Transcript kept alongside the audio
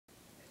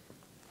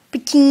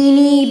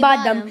Bikini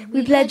Bottom,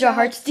 we pledge our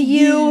hearts to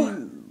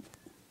you.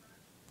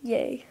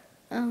 Yay.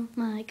 Oh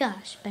my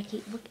gosh,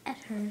 Becky, look at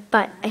her.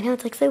 But I know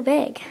it's like so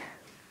big.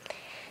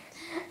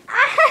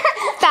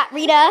 Fat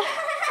Rita.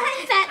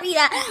 Fat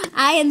Rita.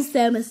 I am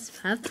so Mrs.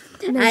 Puff.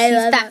 No, I she's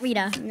love Fat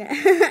Rita.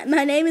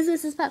 My name is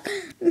Mrs. Puff.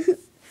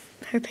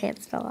 Her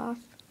pants fell off.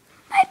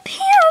 My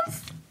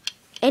pants.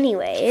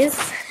 Anyways,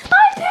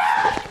 My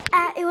pants.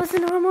 it was a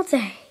normal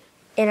day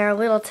in our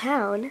little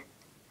town.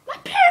 My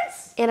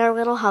pants. In our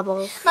little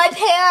hovels. My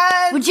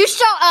pants. Would you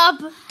shut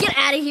up? Get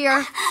out of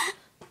here.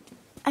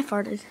 I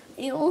farted.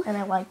 Ew. And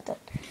I liked it.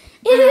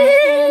 I'm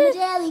a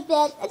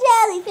jellyfish. A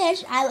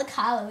jellyfish. I look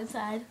hollow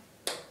inside.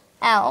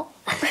 Ow.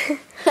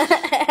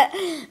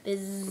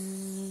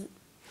 Bzz.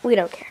 We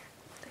don't care.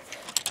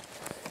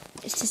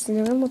 It's just a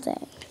normal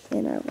day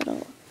in our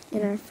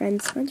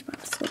friend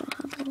Spongebob's little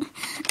hovel.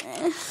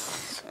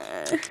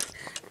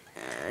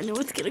 I know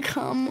it's gonna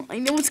come. I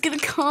know it's gonna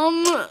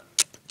come.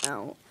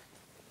 Oh.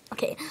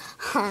 Okay.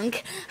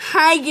 Honk.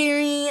 Hi,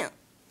 Gary.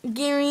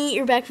 Gary,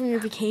 you're back from your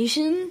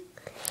vacation?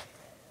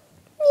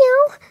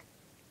 Meow.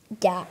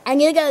 Yeah. I'm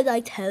gonna go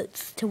like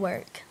totes to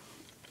work.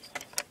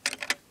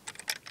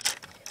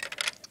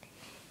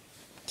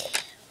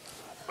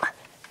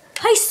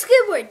 Hey,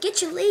 Squidward,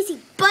 get your lazy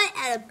butt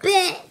out of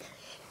bed.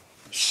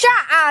 Shut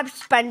up,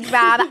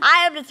 SpongeBob.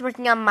 I am just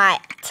working on my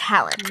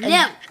talent.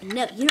 No,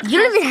 you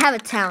don't even have a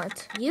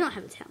talent. You don't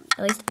have a talent.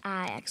 At least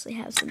I actually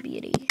have some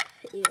beauty.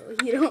 Ew,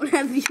 you don't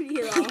have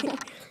beauty at all.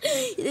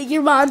 Did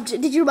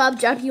your mom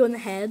drop you on the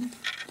head?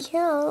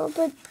 Yeah,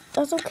 but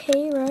that's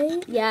okay,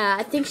 right? Yeah,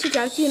 I think she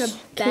dropped you in a Can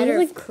better you,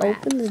 like,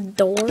 crap. open the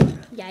door?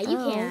 Yeah, you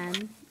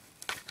can.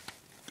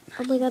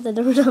 Oh my god, the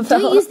door fell.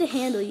 Don't use the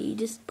handle, you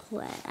just pull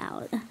it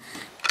out.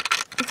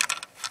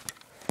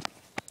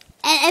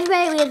 And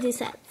everybody, we have to do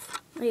sets.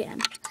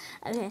 Again.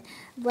 Okay.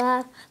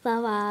 Blah, blah,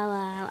 blah,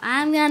 blah.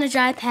 I'm gonna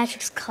drive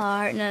Patrick's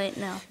car. No. You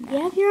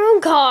have your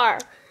own car.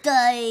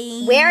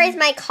 Where is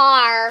my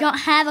car? You don't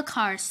have a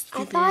car,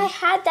 stupid. I thought I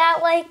had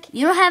that, like...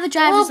 You don't have a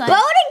driver's license.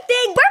 boating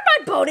thing! Where's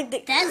my boating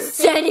thing? That's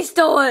Sandy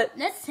stole it.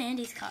 That's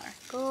Sandy's car.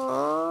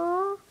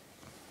 Aww.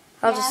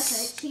 I'll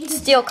just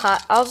okay.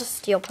 I'll just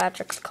steal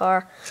Patrick's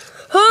car.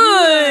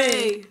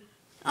 Hey!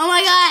 Oh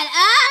my god.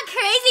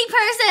 Crazy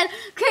person.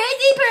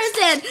 Crazy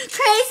person.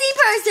 Crazy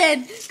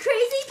person.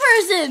 Crazy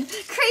person.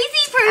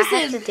 Crazy person. I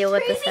have to deal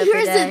with this Crazy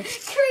every day.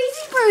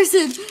 Crazy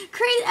person.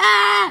 Crazy.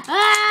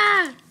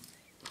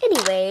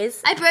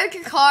 Anyways, I broke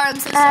your car. I'm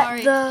so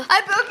sorry.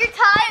 I broke your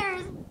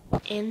tires.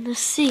 In the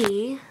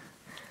sea.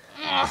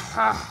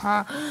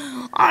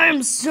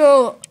 I'm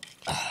so...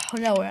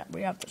 No,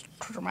 we have this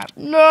treasure map.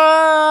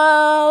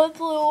 No, it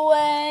flew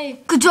away.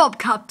 Good job,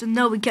 Captain.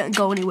 Now we can't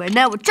go anywhere.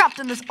 Now we're trapped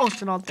in this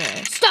ocean out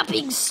there. Stop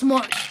being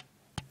smart.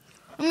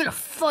 I'm gonna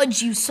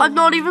fudge you so I'm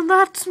not even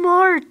that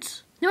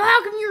smart. No,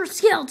 how come you're a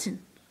skeleton?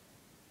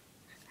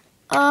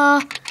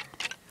 I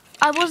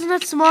wasn't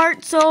that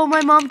smart, so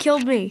my mom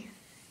killed me.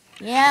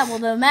 Yeah, well,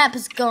 the map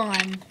is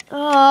gone.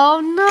 Oh,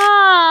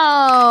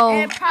 no.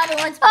 And it probably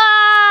went to...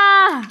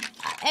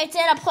 It's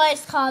in a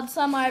place called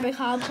somewhere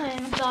called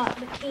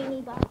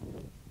Bikini Bottom.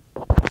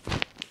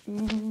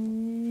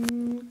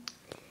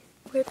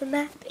 Where the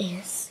map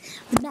is.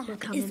 The map We'll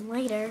come in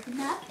later. The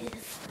map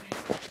is...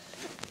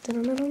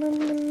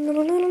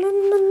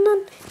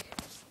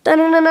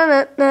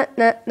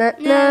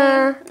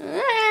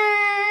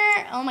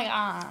 Oh my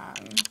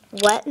god.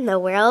 What in the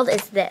world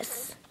is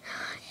this?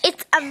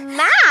 It's a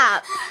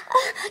map!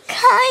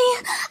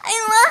 Kai, I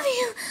love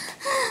you.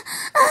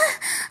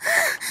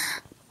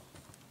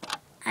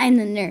 I'm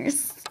the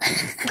nurse.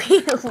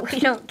 We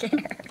don't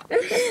care.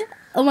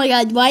 Oh my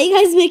god, why are you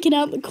guys making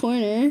out in the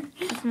corner?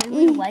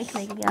 We like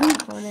making out in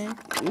the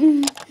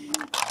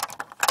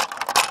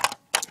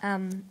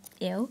corner.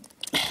 Ew.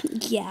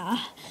 Yeah.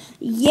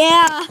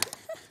 Yeah.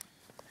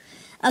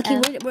 Okay,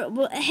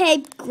 we're,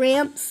 hey,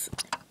 Gramps.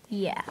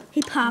 Yeah.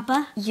 Hey,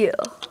 Papa. You.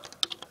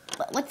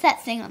 What's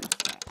that thing on the floor?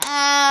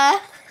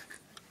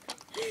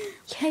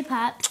 Hey,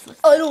 Pops.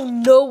 I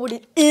don't know what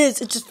it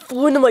is. It just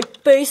flew into my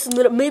face and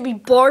then it made me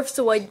barf,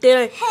 so I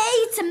did. Hey,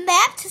 it's a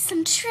map to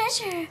some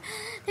treasure.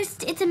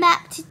 It's a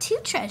map to 2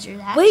 treasures,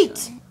 actually.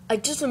 Wait, I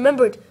just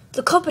remembered.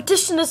 The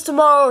competition is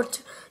tomorrow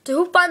to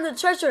who find the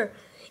treasure.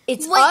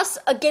 It's us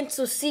against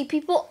the sea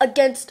people,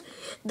 against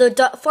the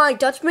Flying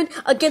Dutchman,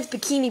 against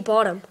Bikini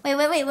Bottom. Wait.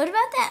 What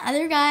about that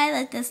other guy,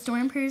 like the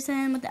storm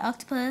person with the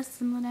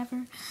octopus and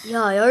whatever?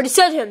 Yeah, I already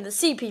said him, the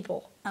sea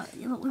people. Oh,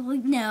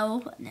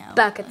 no.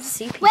 Back at the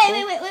sea people.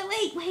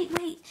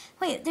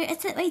 Wait.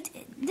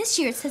 This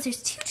year it says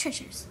there's 2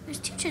 treasures. There's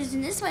 2 treasures,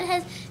 and this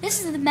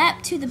is the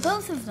map to the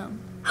both of them.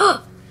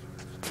 Back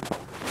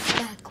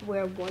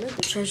where one of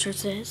the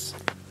treasures is.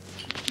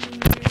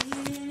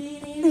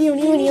 No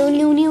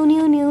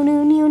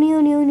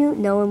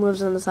one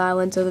lives on this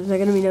island, so there's not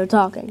gonna be no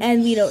talking.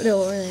 And we don't know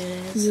where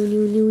it is.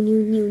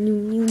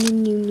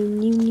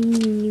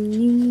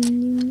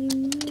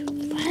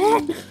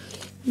 What?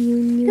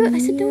 No, I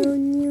said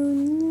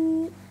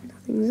don't.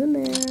 Nothing's in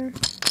there.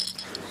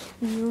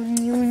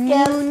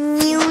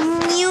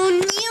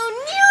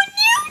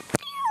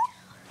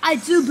 I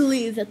do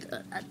believe that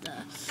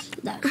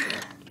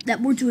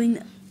that we're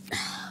doing.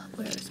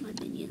 Where's my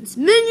minions?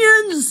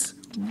 Minions!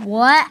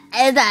 What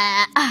is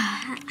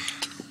that?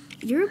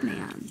 You're a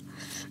man.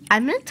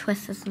 I'm gonna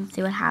twist this and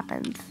see what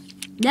happens.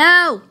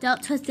 No,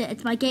 don't twist it.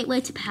 It's my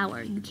gateway to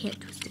power. You can't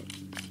twist it.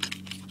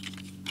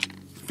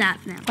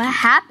 Stop now. What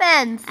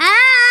happens?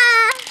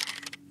 Ah!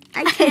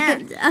 I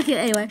can't. Okay,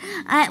 anyway.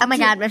 Oh my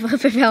god, my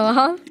flipper fell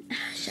off.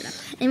 Shut up.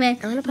 Anyway,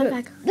 I'm gonna put it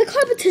back. The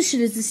competition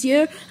is this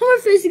year, and we're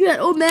facing that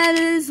old man and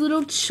his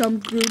little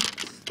chump group.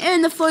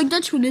 And the Flying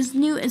Dutchman is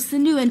new. It's the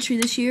new entry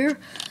this year.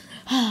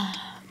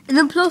 And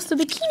then plus the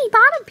Bikini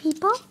Bottom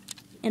people.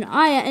 And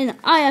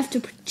I have to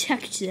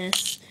protect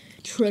this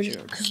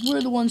treasure because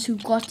we're the ones who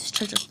got this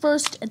treasure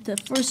first in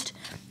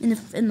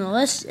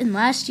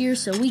last year.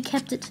 So we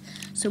kept it.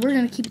 So we're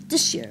gonna keep it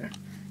this year.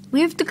 We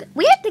have to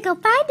go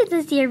find it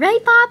this year,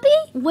 right,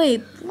 Poppy?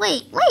 Wait.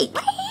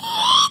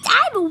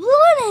 I'm a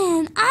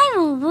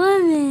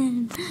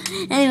woman.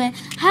 Anyway,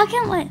 how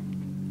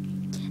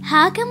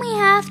can we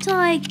have to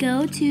like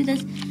go to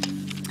this?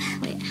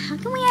 Wait, how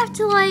can we have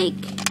to like?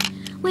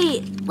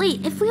 Wait.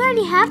 If we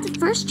already have the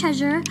first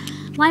treasure,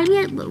 why do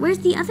we? Where's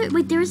the other?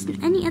 Wait, there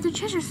isn't any other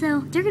treasure, so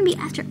they're gonna be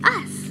after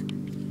us.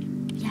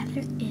 Yeah,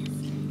 there is.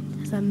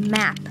 There's a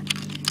map,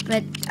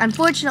 but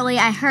unfortunately,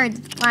 I heard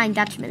the Flying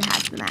Dutchman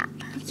has the map.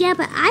 Yeah,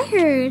 but I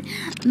heard.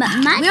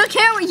 We don't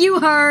care what you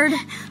heard.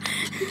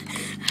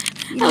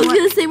 I was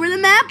gonna say where the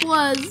map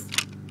was.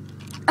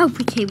 Oh,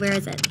 okay, where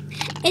is it?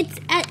 It's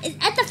at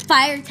the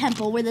fire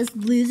temple where those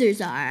losers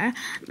are.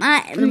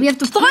 We have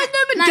to find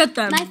them and get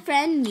them. My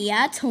friend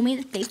Mia told me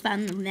that they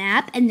found the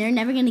map and they're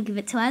never gonna give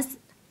it to us.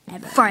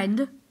 Ever.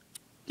 Friend?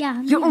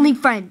 Yeah. Your only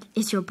friend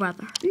is your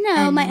brother. No,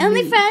 and my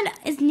only friend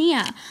is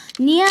Nia.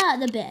 Nia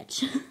the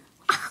bitch.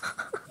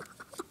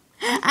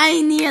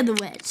 I'm Nia the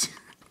witch.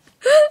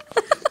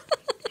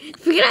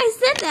 Forget I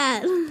said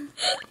that.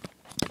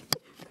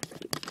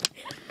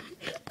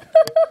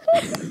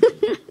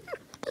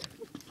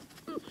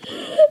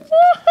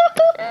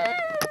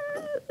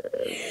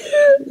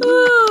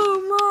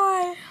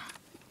 Oh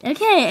my.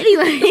 Okay,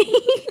 anyway.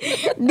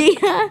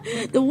 Nia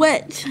the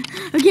witch.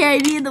 Okay,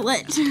 Nia the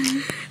witch.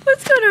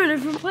 Let's go to a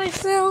different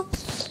place now.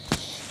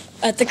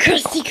 At the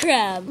Krusty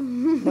Krab.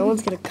 No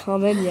one's gonna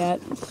come in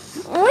yet. Wee!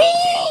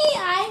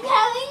 I'm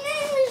coming in.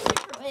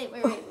 Wait,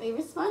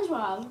 where's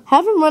SpongeBob?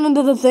 Have him run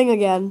into the thing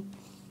again.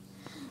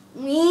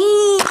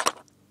 Wee!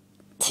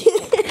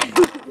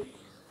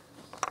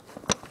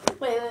 Wait.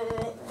 Where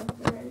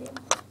are you?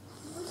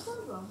 Where's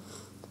SpongeBob?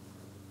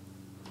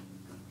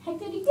 Heck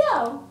did he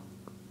go?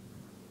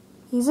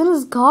 He's in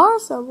his car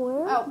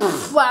somewhere.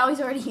 Oh, wow, he's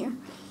already here.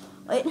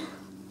 Wait.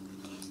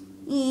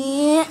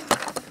 Yeah.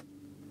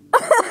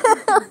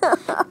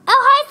 Oh,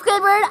 hi,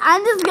 Squidward.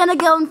 I'm just gonna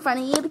go in front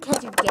of you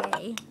because you're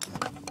gay.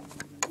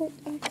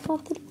 I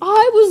thought that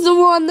I was the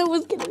one that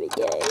was gonna be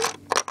gay.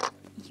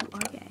 You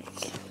are gay.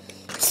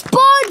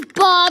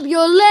 SpongeBob,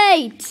 you're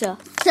late. So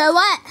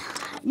what?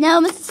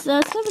 No,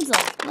 Mr. Squidward's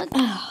late. Look.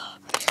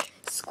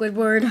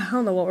 Squidward, I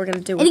don't know what we're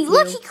gonna do with And he, you.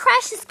 look, he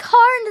crashed his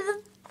car into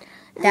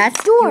the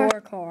That's door.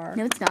 your car.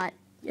 No, it's not.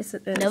 Yes,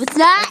 it is. No, it's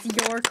not.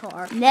 That's your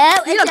car.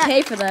 No, You don't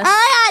pay for this. No,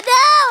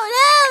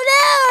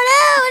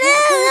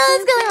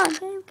 what's going on?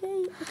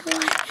 Okay.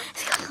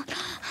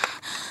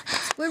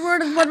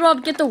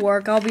 Squidward, get to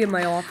work. I'll be in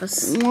my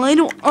office. Why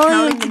don't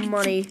Counting the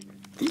money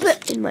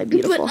in my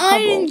beautiful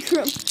hovel.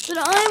 But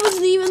I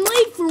wasn't even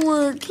late for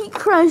work. He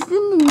crashed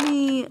into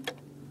me.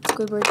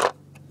 Squidward,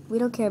 we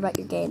don't care about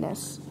your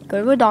gayness.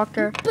 Go to a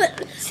doctor.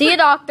 But See a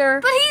doctor.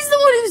 But he's the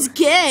one who's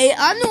gay.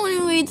 I'm the one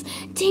who reads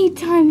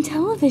daytime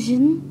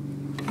television.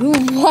 Who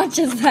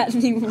watches that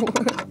anymore?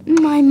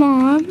 My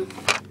mom.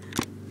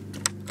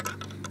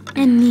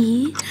 And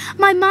me.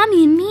 My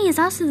mommy and me is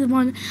also the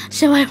one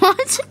show I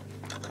watch.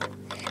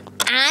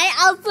 I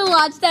also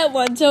watched that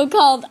one show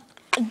called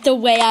The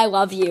Way I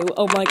Love You.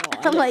 Oh my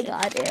god. Oh my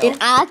god, ew. It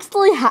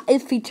actually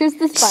it features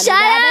this bunny Shut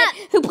rabbit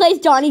who plays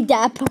Johnny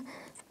Depp.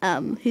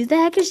 Who the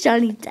heck is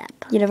Johnny Depp?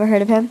 You never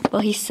heard of him?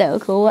 Well, he's so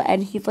cool,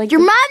 and he's like...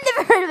 Your mom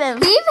never heard of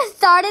him. He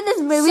started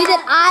this movie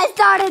that I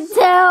started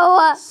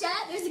too.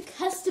 Shut, there's a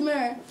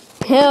customer.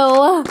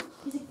 Who?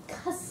 There's a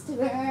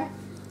customer.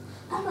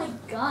 Oh my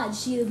god,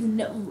 she has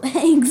no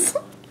legs.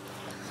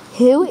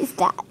 Who is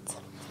that?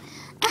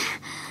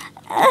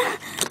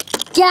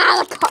 Get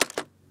out of the car.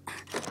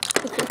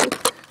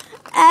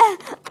 I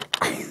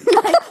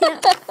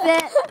can't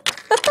fit.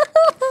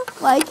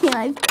 Why can't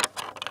I?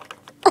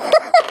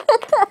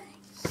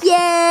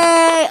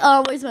 Yay!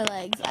 Oh, where's my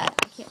legs? I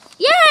can't.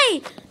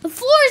 Yay! The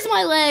floor is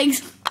my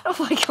legs. Oh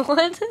my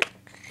god.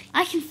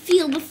 I can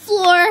feel the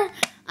floor.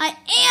 I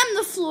am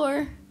the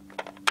floor.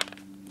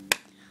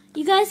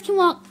 You guys can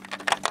walk.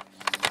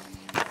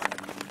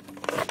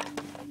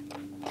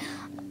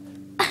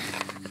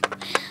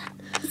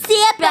 See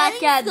you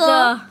Back at school.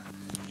 the...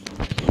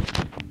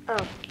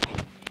 Oh.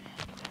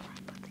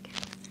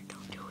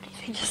 Don't do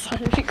anything, just try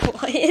to be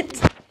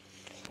quiet.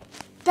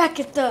 Back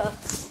at the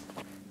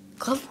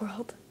Club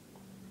World.